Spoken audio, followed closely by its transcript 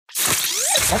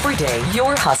Every day,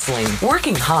 you're hustling,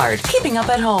 working hard, keeping up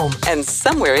at home, and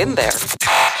somewhere in there,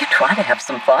 you try to have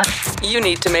some fun. You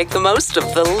need to make the most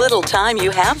of the little time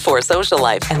you have for social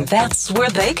life, and that's where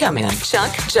they come in.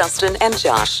 Chuck, Justin, and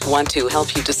Josh want to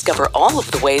help you discover all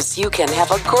of the ways you can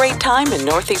have a great time in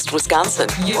Northeast Wisconsin.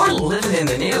 You're living in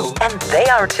the new, and they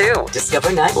are too. Discover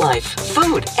nightlife,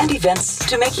 food, and events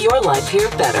to make your life here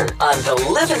better on the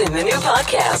Living in the New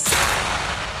podcast.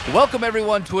 Welcome,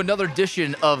 everyone, to another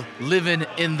edition of Living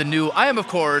in the New. I am, of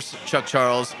course, Chuck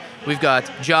Charles. We've got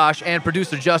Josh and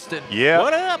producer Justin. Yeah.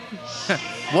 What up?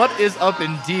 What is up,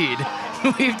 indeed?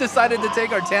 We've decided to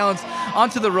take our talents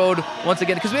onto the road once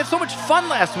again because we had so much fun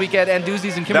last week at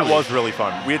Anduzzi's and Kimberly. That was really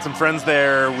fun. We had some friends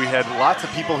there. We had lots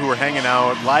of people who were hanging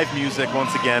out, live music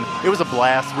once again. It was a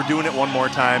blast. We're doing it one more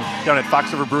time down at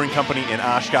Fox River Brewing Company in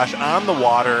Oshkosh on the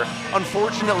water.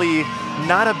 Unfortunately,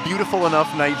 not a beautiful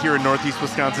enough night here in Northeast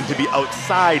Wisconsin to be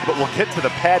outside, but we'll get to the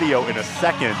patio in a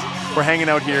second. We're hanging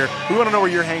out here. We want to know where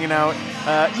you're hanging out.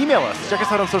 Email us. Check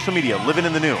us out on social media, Living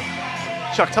in the New.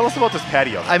 Chuck, tell us about this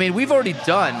patio. I mean, we've already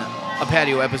done a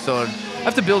patio episode. I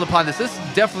have to build upon this. This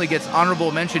definitely gets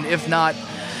honorable mention, if not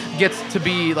gets to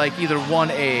be like either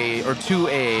 1A or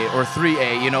 2A or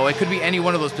 3A. You know, it could be any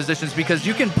one of those positions because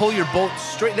you can pull your boat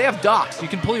straight. They have docks. You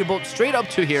can pull your boat straight up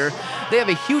to here. They have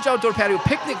a huge outdoor patio,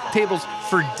 picnic tables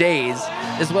for days,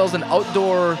 as well as an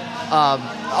outdoor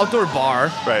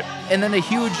bar. Right. And then a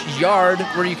huge yard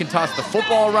where you can toss the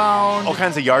football around. All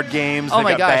kinds of yard games. Oh They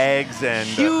my got gosh. bags and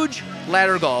Huge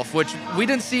ladder golf, which we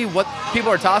didn't see what people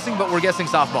are tossing, but we're guessing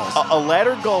softballs. a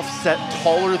ladder golf set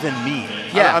taller than me.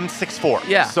 Yeah. I'm 6'4".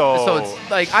 Yeah, So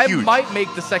it's like huge. I might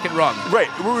make the second rung. Right.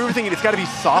 We were thinking it's got to be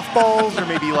softballs or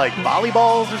maybe like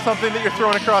volleyballs or something that you're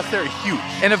throwing across there. Huge.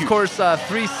 And of Huge. course,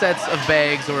 3 sets of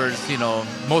bags, or as you know,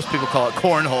 most people call it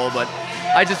cornhole, but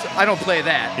I don't play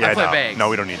that. Yeah, I play no. bags. No,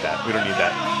 we don't need that. We don't need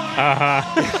that.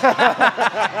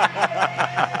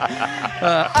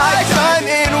 I chime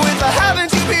in with a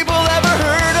haven't you people ever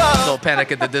heard of? Little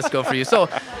Panic at the Disco for you. So,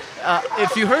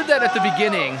 if you heard that at the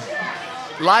beginning,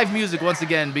 live music once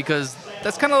again, because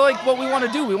that's kind of like what we want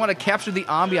to do. We want to capture the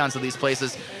ambiance of these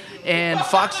places. And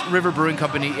Fox River Brewing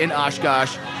Company in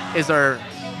Oshkosh is our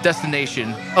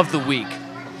destination of the week,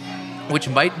 which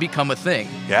might become a thing.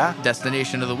 Yeah.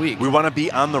 Destination of the week. We want to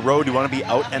be on the road. We want to be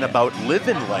out and about,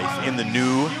 living life in the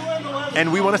new,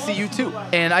 and we want to see you too.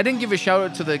 And I didn't give a shout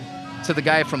out to the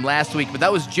guy from last week, but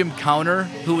that was Jim Counter,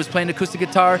 who was playing acoustic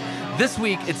guitar. This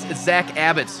week, it's Zach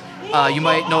Abbott's. You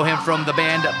might know him from the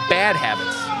band Bad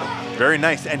Habits. Very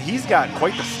nice, and he's got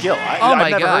quite the skill. Oh my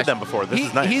I've never gosh. heard them before. This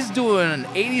is nice. He's doing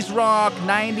 80s rock,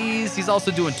 90s. He's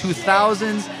also doing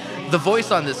 2000s. The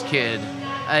voice on this kid,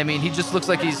 I mean, he just looks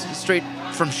like he's straight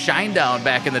from Shinedown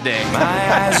back in the day. My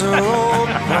eyes are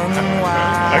open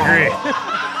wide. Agree.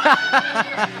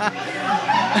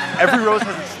 Every rose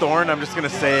has its thorn. I'm just going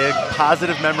to say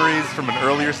positive memories from an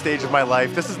earlier stage of my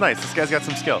life. This is nice. This guy's got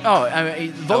some skill. Oh, I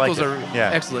mean, vocals it. are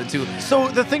Yeah. excellent, too. So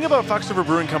the thing about Fox River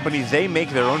Brewing Company, they make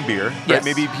their own beer. Right? Yes.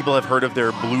 Maybe people have heard of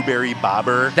their Blueberry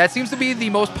Bobber. That seems to be the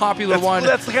most popular one,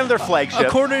 That's kind of their flagship.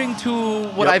 according to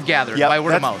what Yep. I've gathered Yep. by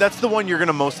word of mouth. That's the one you're going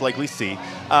to most likely see.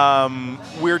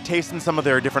 We're tasting some of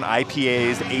their different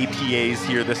IPAs, APAs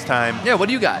here this time. Yeah, what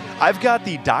do you got? I've got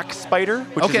the Dock Spider,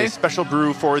 which Okay. is a special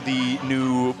brew for the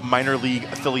new minor league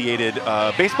affiliated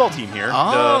baseball team here.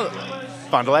 Oh. The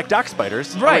Fond du Lac Dock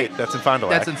Spiders. Oh, Right. wait, that's in Fond du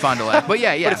Lac. That's in Fond du Lac. But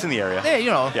yeah. But it's in the area. Yeah,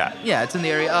 you know. Yeah. It's in the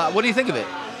area. What do you think of it?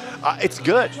 It's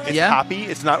good. It's Yeah? hoppy.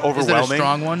 It's not Is it overwhelming. a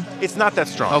strong one? It's not that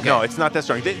strong. Okay. No, it's not that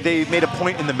strong. They made a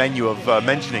point in the menu of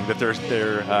mentioning that their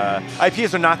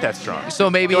IPAs are not that strong. So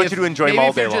maybe they want if, you to enjoy maybe them all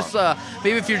if day you're long. just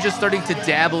maybe if you're just starting to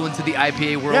dabble into the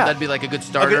IPA world, Yeah. that'd be like a good A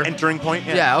starter. good entering point.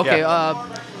 Yeah. Okay. Yeah.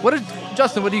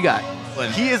 Justin? What do you got?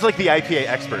 He is like the IPA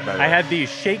expert, by the way. I had the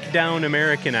Shakedown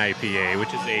American IPA,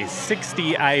 which is a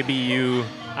 60 IBU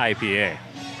IPA.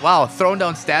 Wow, throwing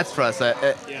down stats for us. Yeah,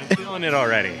 I'm feeling it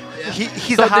already.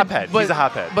 He's So a hophead. He's a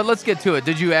hophead. But let's get to it.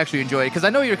 Did you actually enjoy it? Because I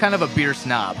know you're kind of a beer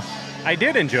snob. I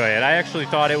did enjoy it. I actually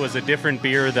thought it was a different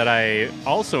beer that I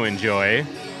also enjoy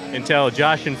until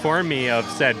Josh informed me of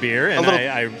said beer, and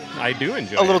I do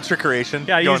enjoy it. A little trickeration.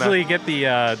 Yeah, I going usually on. get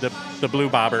the Blue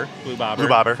Bobber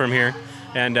from here,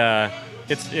 and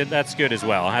that's good as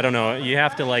well. I don't know. You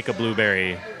have to like a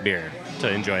blueberry beer to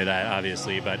enjoy that,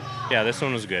 obviously, but yeah, this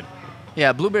one was good.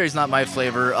 Yeah, blueberry's not my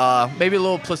flavor. Maybe a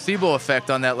little placebo effect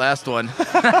on that last one.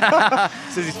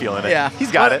 Says he's feeling it. Yeah,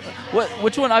 He's got it.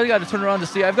 Which one? I got to turn around to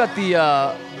see. I've got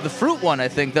the fruit one. I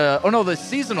think the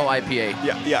seasonal IPA.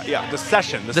 Yeah. The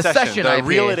session. The session IPA.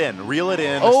 Reel it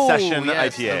in. Oh, session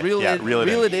yes, IPA. the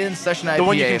reel it in session IPA. The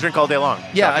one you can drink all day long.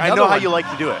 Yeah, So I another know how one. you like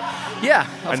to do it. Yeah,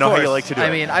 I know course. how you like to do it. I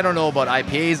mean, I don't know about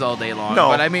IPAs all day long. No.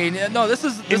 But I mean, no, this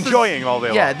is enjoying all day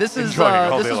long. Yeah, this is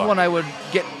long. one I would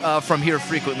get from here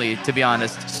frequently, to be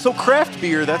honest. So craft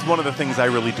beer, that's one of the things I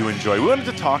really do enjoy. We wanted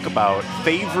to talk about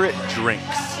favorite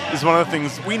drinks. This is one of the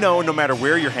things we know no matter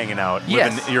where you're hanging out,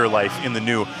 living your life in the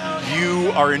new,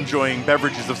 you are enjoying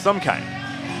beverages of some kind.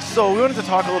 So we wanted to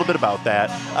talk a little bit about that.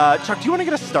 Chuck, do you want to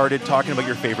get us started talking about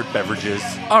your favorite beverages?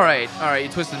 All right. You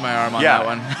twisted my arm on that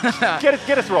one.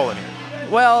 Get us rolling here.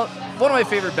 Well, one of my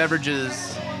favorite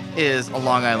beverages is a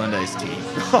Long Island iced tea.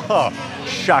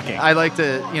 Shocking. I like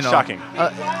to, Shocking.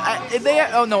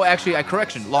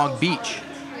 Correction, Long Beach.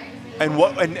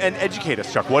 And educate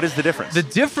us, Chuck. What is the difference? The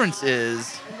difference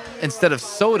is, instead of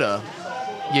soda,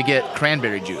 you get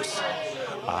cranberry juice.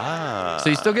 So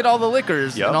you still get all the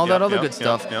liquors and all that other good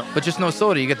stuff, but just no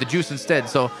soda. You get the juice instead.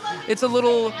 So it's a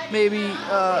little maybe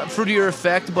fruitier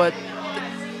effect, but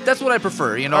that's what I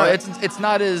prefer. Right. It's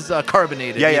not as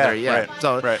carbonated either. Yeah.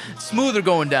 Right. Smoother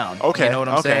going down. Okay. You know what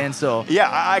I'm saying? So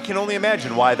I can only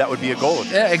imagine why that would be a goal of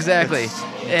yours. Yeah, exactly.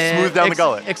 Smooth down the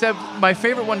gullet. Except my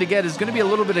favorite one to get is going to be a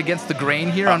little bit against the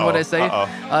grain here on what I say.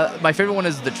 My favorite one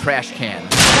is the trash can.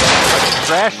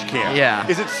 Trash can? Yeah.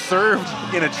 Is it served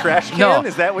in a trash can? No.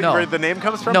 Is that where the name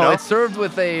comes from? No, it's served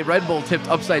with a Red Bull tipped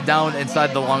upside down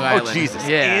inside the Long Island. Oh, Jesus.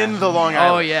 Yeah. In the Long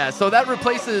Island. Oh, yeah. So that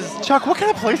replaces... Chuck, what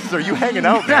kind of places are you hanging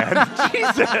out, man?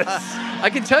 Jesus. I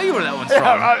can tell you where that one's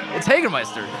from. It's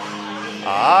Hagermeister.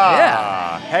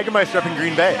 Yeah. Hagermeister up in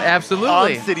Green Bay.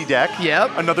 Absolutely. On City Deck.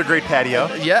 Yep. Another great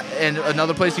patio. Yeah, and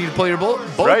another place you can pull your boat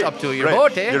up to. Your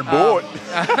boat, eh? Your boat.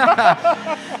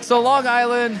 So Long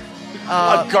Island...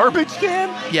 a garbage can?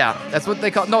 Yeah, that's what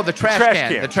they call. No, the trash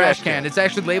can. The trash can. It's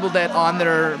actually labeled that on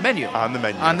their menu. On the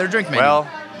menu. On their drink menu. Well,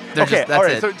 that's all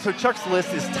right. it. So Chuck's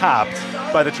list is topped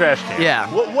by the trash can. Yeah.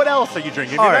 What else are you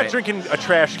drinking? If you're not drinking a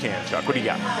trash can, Chuck, what do you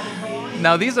got?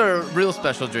 Now these are real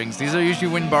special drinks. These are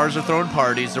usually when bars are throwing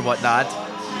parties or whatnot.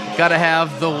 Gotta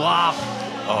have the WOP.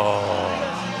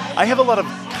 Oh. I have a lot of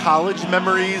college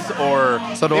memories, or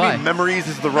so do maybe memories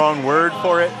is the wrong word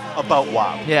for it, about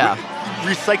WOP. Yeah.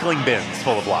 Recycling bins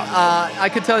full of WOP. I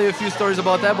could tell you a few stories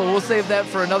about that, but we'll save that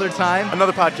for another time.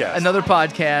 Another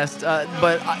podcast.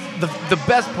 But the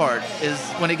best part is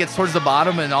when it gets towards the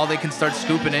bottom and all they can start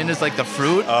scooping in is like the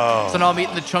fruit. Oh. So now I'm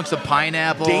eating the chunks of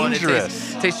pineapple. Dangerous.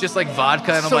 And it tastes just like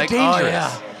vodka. And so I'm like,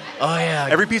 dangerous. Oh, yeah.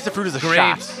 Every piece of fruit is a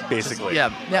grapes. shot, basically.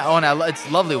 Yeah. Oh, and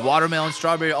it's lovely. Watermelon,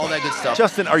 strawberry, all that good stuff.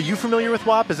 Justin, are you familiar with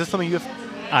WOP? Is this something you have...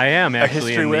 I am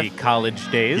actually in with? the college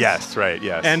days. Yes, right,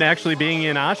 yes. And actually being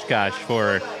in Oshkosh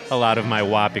for a lot of my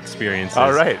WOP experiences.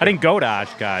 All right. I didn't go to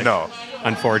Oshkosh. No.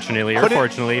 Unfortunately, or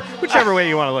fortunately, whichever way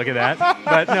you want to look at that.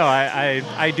 But no,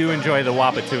 I do enjoy the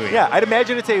Wapatui. Yeah, I'd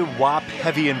imagine it's a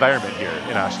WOP-heavy environment here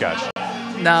in Oshkosh.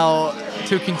 Now,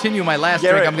 to continue my last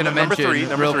drink, right. I'm going to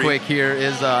mention real quick here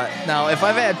is, now, if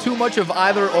I've had too much of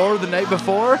either or the night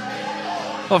before,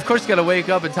 well, of course, you got to wake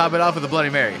up and top it off with a Bloody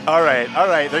Mary. All right.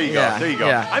 There you go.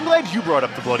 Yeah. I'm glad you brought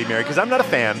up the Bloody Mary because I'm not a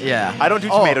fan. Yeah. I don't do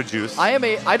tomato juice. I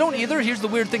don't either. Here's the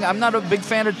weird thing. I'm not a big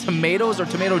fan of tomatoes or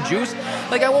tomato juice.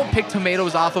 Like, I won't pick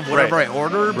tomatoes off of whatever I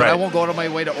order, but I won't go out of my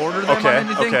way to order them on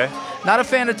anything. Okay. Not a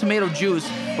fan of tomato juice,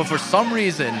 but for some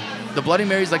reason, the Bloody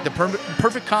Mary is like the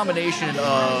perfect combination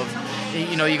of,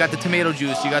 you got the tomato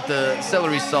juice, you got the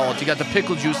celery salt, you got the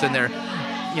pickle juice in there.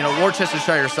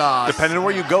 Worcestershire sauce. Depending on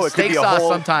where you go, it could be a sauce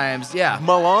whole sometimes. Yeah.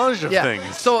 melange of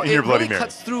things so in your Bloody Mary.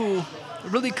 It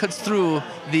really cuts through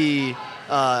the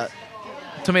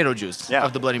tomato juice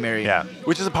of the Bloody Mary. Yeah,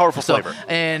 which is a powerful flavor.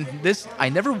 And I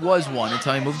never was one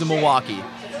until I moved to Milwaukee,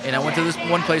 and I went to this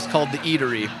one place called The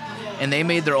Eatery, and they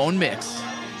made their own mix,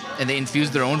 and they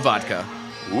infused their own vodka.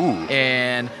 Ooh.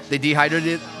 And they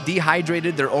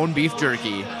dehydrated their own beef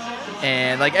jerky.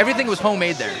 And like everything was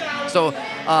homemade there. So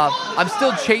I'm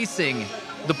still chasing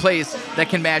the place that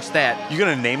can match that. You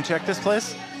gonna name check this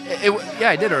place? Yeah,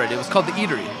 I did already. It was called The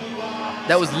Eatery.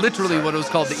 That was literally what it was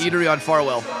called, The Eatery on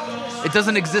Farwell. It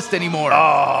doesn't exist anymore.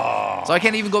 Oh. So I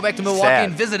can't even go back to Milwaukee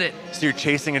and visit it. So you're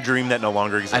chasing a dream that no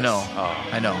longer exists. I know. Oh.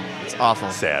 I know. It's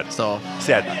awful. Sad.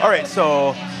 Sad. All right,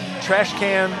 so trash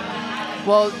can.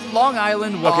 Well, Long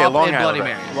Island, WOP, and Bloody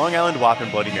Mary. Long Island, WOP,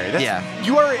 and Bloody Mary.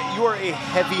 You are a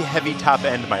heavy top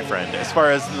end, my friend, as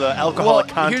far as the alcoholic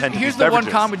content of these here's the beverages.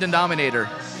 one common denominator.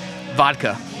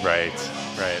 Vodka. Right.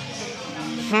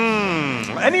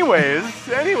 Anyways,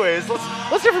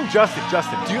 let's hear from Justin.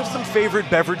 Justin, do you have some favorite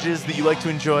beverages that you like to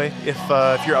enjoy if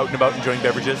you're out and about enjoying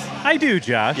beverages? I do,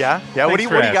 Josh. Yeah? What do you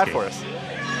got for us?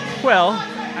 Well,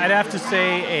 I'd have to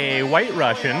say a White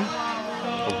Russian.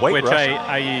 Which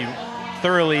I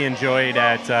thoroughly enjoyed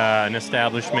at an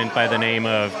establishment by the name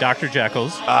of Dr.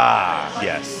 Jekyll's. Ah,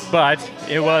 yes. But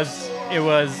it was it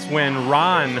was when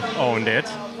Ron owned it.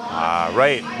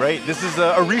 Right. This is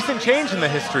a recent change in the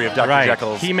history of Dr.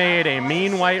 Jekyll's. He made a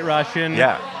mean White Russian.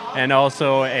 Yeah. And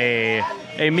also a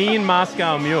mean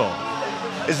Moscow Mule.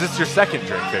 Is this your second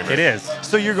drink favorite? It is.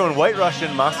 So you're going White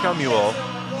Russian, Moscow Mule.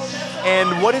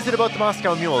 And what is it about the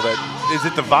Moscow Mule is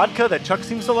it the vodka that Chuck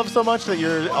seems to love so much that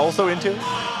you're also into?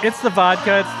 It's the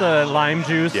vodka, it's the lime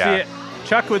juice. Yeah. See,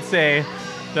 Chuck would say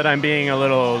that I'm being a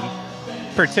little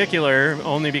particular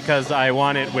only because I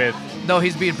want it with... No,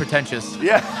 he's being pretentious.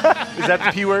 Yeah. Is that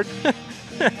the P word?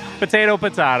 Potato.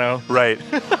 Right.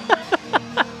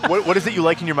 What is it you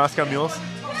like in your Moscow Mules?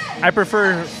 I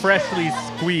prefer freshly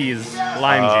squeezed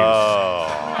lime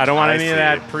juice. I don't want any of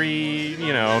that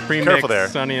pre-mixed. Careful there.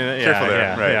 Careful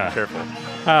there. Right. Careful.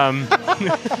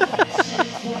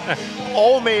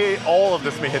 All of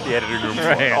this may hit the editing room floor.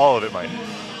 Right. All of it might.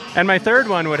 And my third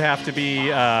one would have to be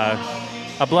a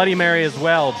Bloody Mary as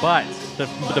well, but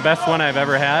the best one I've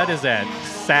ever had is at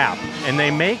Sap, and they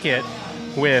make it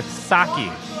with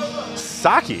sake.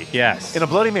 Sake? Yes. In a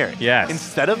Bloody Mary? Yes.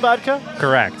 Instead of vodka?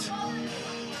 Correct.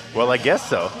 Well, I guess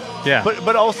so. Yeah.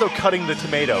 But also cutting the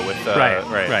tomato with...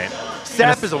 Right.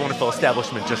 Sap is a wonderful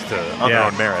establishment just on their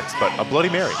own merits, but a Bloody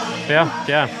Mary. Yeah,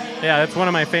 that's one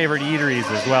of my favorite eateries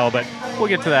as well, but we'll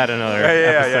get to that another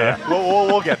episode. Yeah.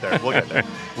 We'll get there.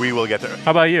 We will get there.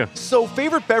 How about you? So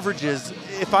favorite beverages,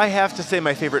 if I have to say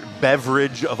my favorite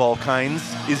beverage of all kinds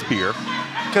is beer,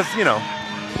 because,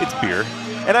 it's beer.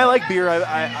 And I like beer.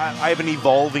 I have an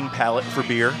evolving palate for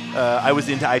beer. I was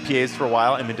into IPAs for a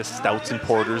while. I'm into stouts and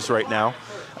porters right now.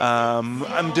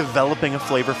 I'm developing a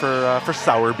flavor for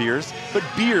sour beers, but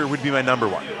beer would be my number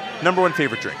one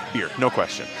favorite drink. Beer, no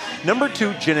question. Number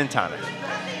 2, gin and tonic.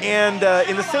 And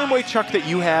in the same way, Chuck, that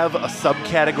you have a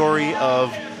subcategory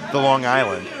of the Long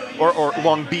Island, or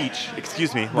Long Beach,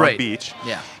 excuse me, Long Beach.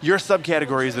 Yeah. Your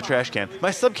subcategory is the trash can.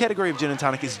 My subcategory of gin and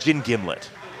tonic is gin gimlet.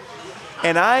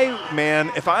 And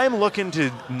if I'm looking to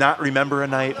not remember a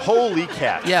night, holy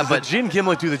cat. Yeah, but gin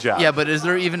gimlet do the job. Yeah, but is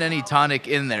there even any tonic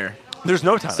in there? There's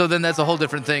no tonic. So then that's a whole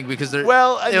different thing because there'd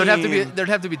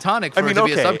have to be tonic for it to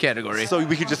be a subcategory. So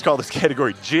we could just call this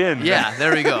category gin. Yeah,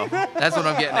 there we go. That's what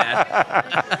I'm getting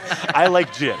at. I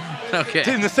like gin. Okay.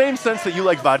 In the same sense that you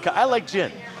like vodka, I like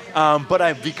gin. But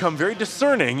I've become very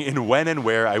discerning in when and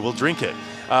where I will drink it.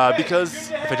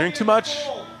 Because if I drink too much,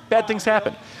 bad things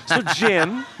happen. So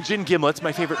gin gimlet's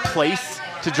my favorite place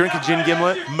to drink a gin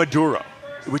gimlet, Maduro,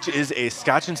 which is a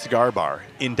Scotch and cigar bar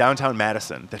in downtown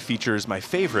Madison that features my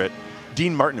favorite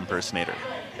Dean Martin impersonator.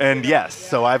 And yes,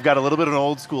 so I've got a little bit of an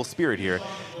old school spirit here.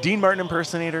 Dean Martin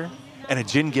impersonator and a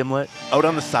gin gimlet out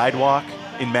on the sidewalk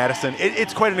in Madison.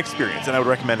 It's quite an experience, and I would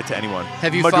recommend it to anyone.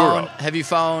 Have you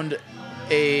found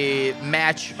a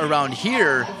match around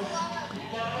here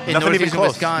in Nothing even northeastern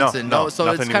close. Wisconsin? No, So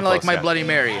it's kind of like my Bloody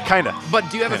Mary. Kind of. But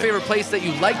do you have a favorite place that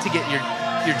you like to get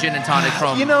your gin and tonic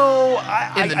from?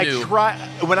 I try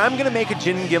when I'm gonna make a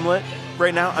gin gimlet.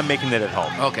 Right now, I'm making it at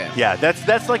home. Okay. Yeah,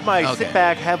 that's like my sit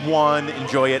back, have one,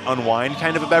 enjoy it, unwind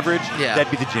kind of a beverage. Yeah. That'd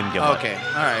be the gin gimlet. Okay.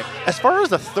 All right. As far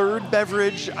as a third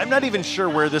beverage, I'm not even sure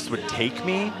where this would take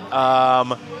me.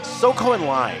 SoCo and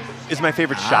Lime is my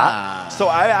favorite shot. So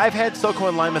I've had SoCo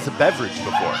and Lime as a beverage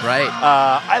before. Right.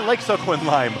 I like SoCo and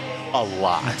Lime a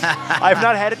lot. I've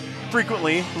not had it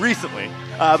frequently recently,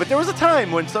 but there was a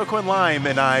time when SoCo and Lime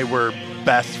and I were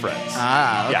best friends.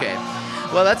 Okay.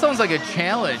 Yeah. Well, that sounds like a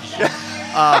challenge.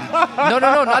 No,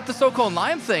 not the SoCo and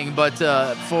Lime thing, but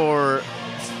for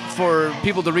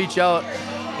people to reach out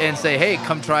and say, hey,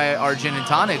 come try our gin and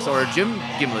tonics or our gin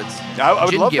gimlets. I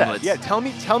would love gimlets. that. Yeah, tell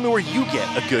me where you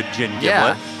get a good gin gimlet.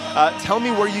 Yeah. Tell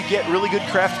me where you get really good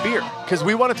craft beer, because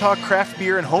we want to talk craft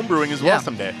beer and home brewing as well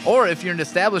someday. Or if you're an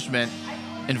establishment,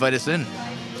 invite us in.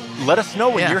 Let us know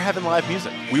when you're having live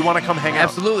music. We want to come hang out.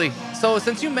 Absolutely. So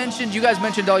since you guys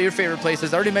mentioned all your favorite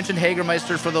places. I already mentioned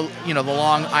Hagermeister for the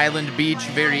Long Island Beach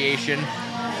variation.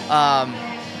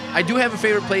 I do have a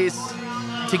favorite place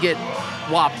to get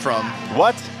WAP from.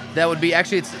 What? That would be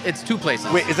it's 2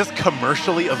 places. Wait, is this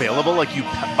commercially available? Like you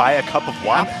buy a cup of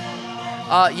WAP?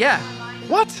 Yeah.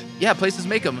 What? Yeah, places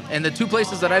make them, and the 2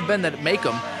 places that I've been that make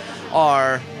them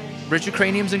are Richard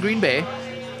Cranium's in Green Bay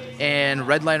and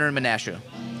Redliner in Menasha.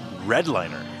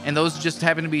 Redliner. And those just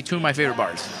happen to be 2 of my favorite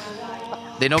bars.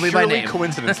 They know me by name. Purely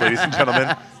coincidence, ladies and gentlemen.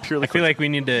 I feel like we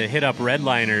need to hit up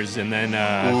Redliners and then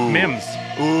Mims.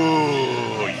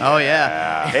 Ooh. Yeah. Oh,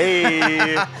 yeah.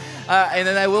 Hey. And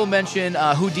then I will mention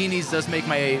Houdini's does make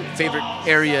my favorite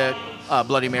area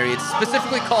Bloody Mary. It's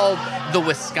specifically called the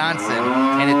Wisconsin,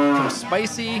 and it comes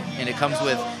spicy, and it comes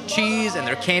with cheese and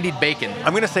their candied bacon.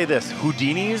 I'm going to say this.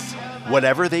 Houdini's,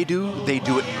 whatever they do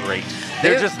it great.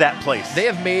 They're just that place. They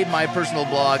have made my personal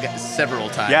blog several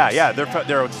times. Yeah,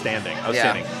 they're outstanding.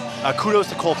 Yeah. Kudos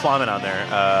to Cole Plowman on there.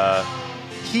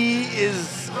 He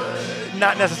is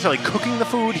not necessarily cooking the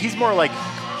food. He's more like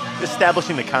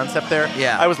establishing the concept there.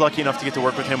 Yeah. I was lucky enough to get to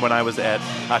work with him when I was at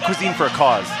Cuisine for a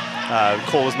Cause.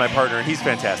 Cole was my partner, and he's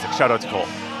fantastic. Shout out to Cole.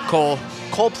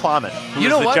 Cole Plowman, who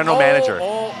is the general manager.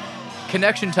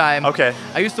 Connection time. Okay.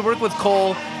 I used to work with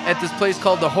Cole at this place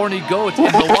called the Horny Goat in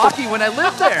Milwaukee when I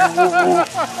lived there.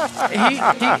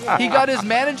 he got his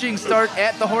managing start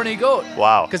at the Horny Goat.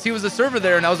 Wow. Because he was a server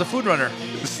there and I was a food runner.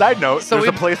 Side note, there's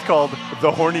a place called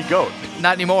the Horny Goat.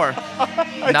 Not anymore.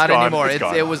 Not gone. anymore. It's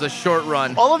gone. It was a short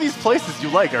run. All of these places you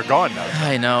like are gone now.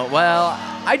 I know. Well,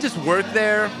 I just worked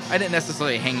there. I didn't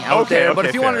necessarily hang out there. But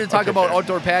if you wanted to talk about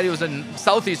outdoor patios in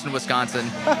southeastern Wisconsin,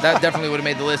 that definitely would have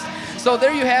made the list. So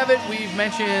there you have it. We've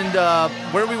mentioned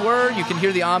where we were. You can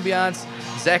hear the ambiance.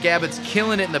 Zach Abbott's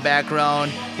killing it in the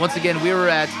background. Once again, we were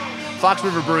at Fox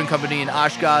River Brewing Company in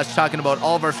Oshkosh talking about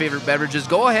all of our favorite beverages.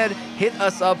 Go ahead, hit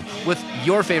us up with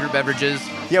your favorite beverages.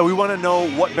 Yeah, we want to know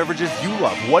what beverages you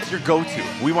love. What's your go-to?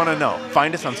 We want to know.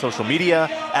 Find us on social media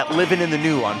at Livin' in the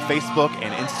New on Facebook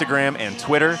and Instagram and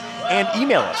Twitter. And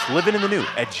email us,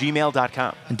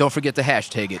 livinginthenew@gmail.com. And don't forget to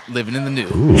hashtag it, Livin' in the New.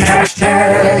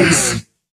 Hashtags.